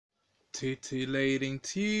Titillating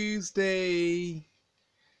Tuesday.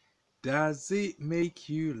 Does it make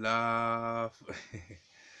you laugh?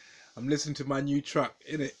 I'm listening to my new track,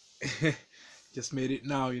 innit? Just made it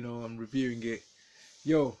now, I'm reviewing it.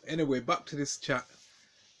 Yo, anyway, back to this chat.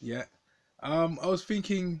 Yeah. I was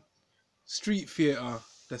thinking street theatre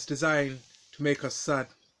that's designed to make us sad,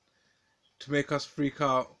 to make us freak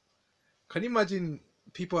out. Can you imagine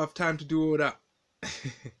people have time to do all that?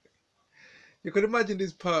 You could imagine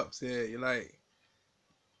these perps, yeah,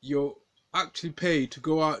 you're actually paid to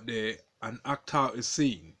go out there and act out a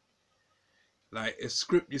scene. Like a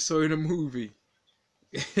script you saw in a movie.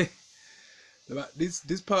 Like these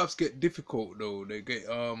perps get difficult though. They get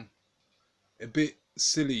a bit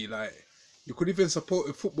silly. Like you could even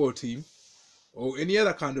support a football team or any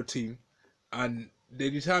other kind of team and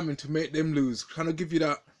they're determined to make them lose. Kind of give you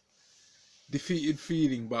that defeated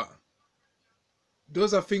feeling, but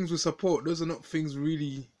those are things we support. Those are not things we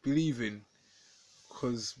really believe in,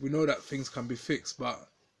 because we know that things can be fixed. But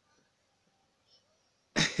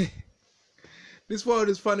this world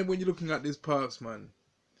is funny when you're looking at these perps, man.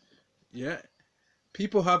 Yeah,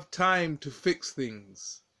 people have time to fix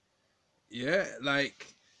things. Yeah,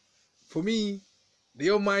 like for me,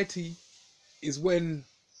 the almighty is when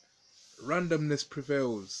randomness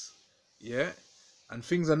prevails. Yeah, and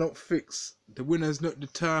things are not fixed. The winner's not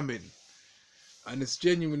determined. And it's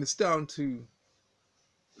genuine, it's down to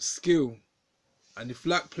skill. And if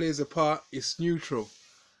luck plays a part, it's neutral.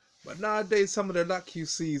 But nowadays, some of the luck you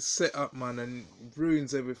see is set up, man, and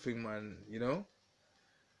ruins everything, man,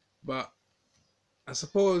 But I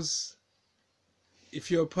suppose if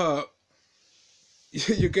you're a perp,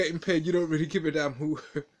 you're getting paid, you don't really give a damn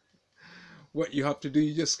what you have to do.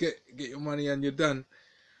 You just get your money and you're done.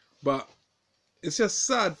 But it's just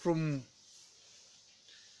sad from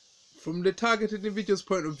the targeted individual's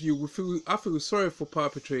point of view. I feel sorry for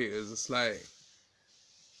perpetrators. It's like,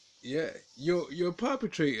 yeah, you're a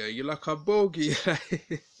perpetrator. You're like a bogey,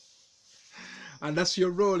 and that's your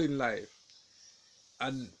role in life.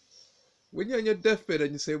 And when you're on your deathbed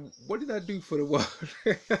and you say, "What did I do for the world?"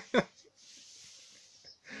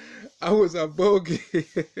 I was a bogey.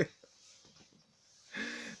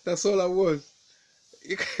 That's all I was.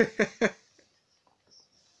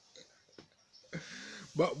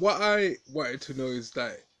 But what I wanted to know is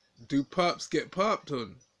that, do perps get perped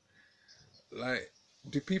on? Like,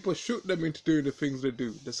 do people shoot them into doing the things they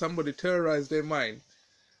do? Does somebody terrorize their mind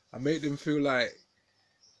and make them feel like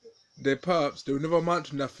they're perps, they'll never amount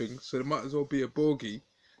to nothing, so they might as well be a bogey,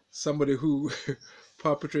 somebody who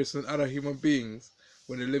perpetrates on other human beings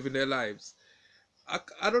when they're living their lives?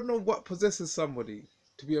 I don't know what possesses somebody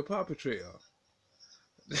to be a perpetrator.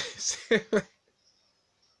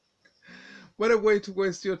 What a way to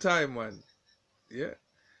waste your time, man. Yeah.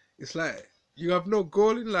 It's like you have no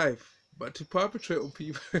goal in life but to perpetrate on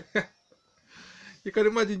people. You can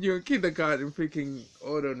imagine you're in kindergarten thinking,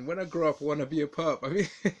 hold on, when I grow up I want to be a perp. I mean,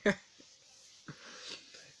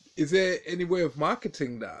 is there any way of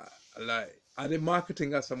marketing that? Like, are they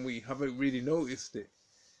marketing us and we haven't really noticed it?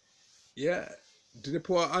 Yeah. Do they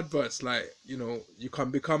put out adverts like, you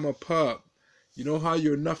can become a perp. You know how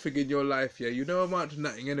you're nothing in your life, yeah? You never amount to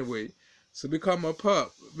nothing anyway. So become a perp.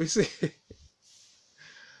 We see,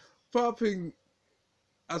 perping,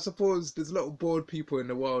 I suppose there's a lot of bored people in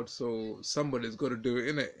the world, so somebody's got to do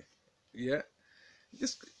it, innit? Yeah?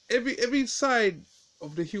 Just every side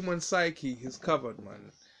of the human psyche is covered,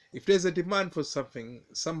 man. If there's a demand for something,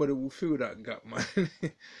 somebody will fill that gap, man.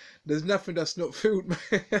 There's nothing that's not filled,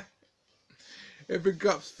 man. Every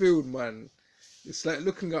gap's filled, man. It's like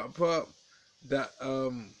looking at a perp that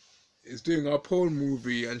is doing a porn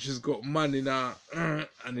movie and she's got man in her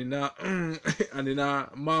and in her and in her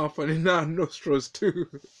mouth and in her nostrils too.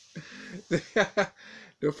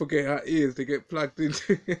 Don't forget her ears, they get plugged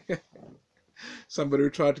into. Somebody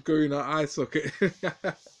tried to go in her eye socket.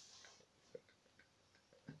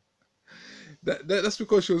 That's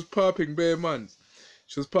because she was perping bare months.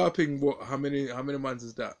 She was perping what? How many months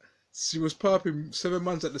is that? She was perping 7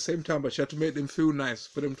 months at the same time, but she had to make them feel nice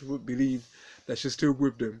for them to believe that she's still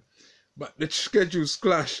with them. But the schedule's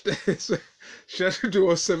clashed, so she had to do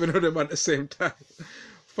all 7 of them at the same time.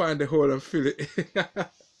 Find a hole and fill it.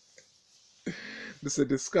 This is a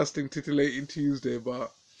disgusting, titillating Tuesday,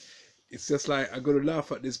 but it's just like, I gotta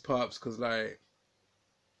laugh at these perps, because like,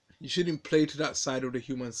 you shouldn't play to that side of the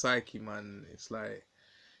human psyche, man. It's like,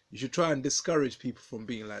 you should try and discourage people from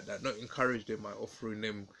being like that, not encourage them by offering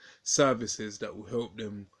them services that will help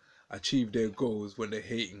them achieve their goals when they're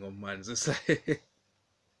hating on man. It's like,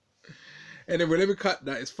 anyway, let me cut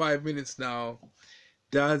that. It's 5 minutes now.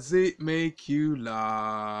 Does it make you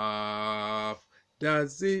laugh?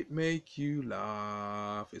 Does it make you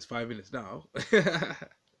laugh? It's 5 minutes now.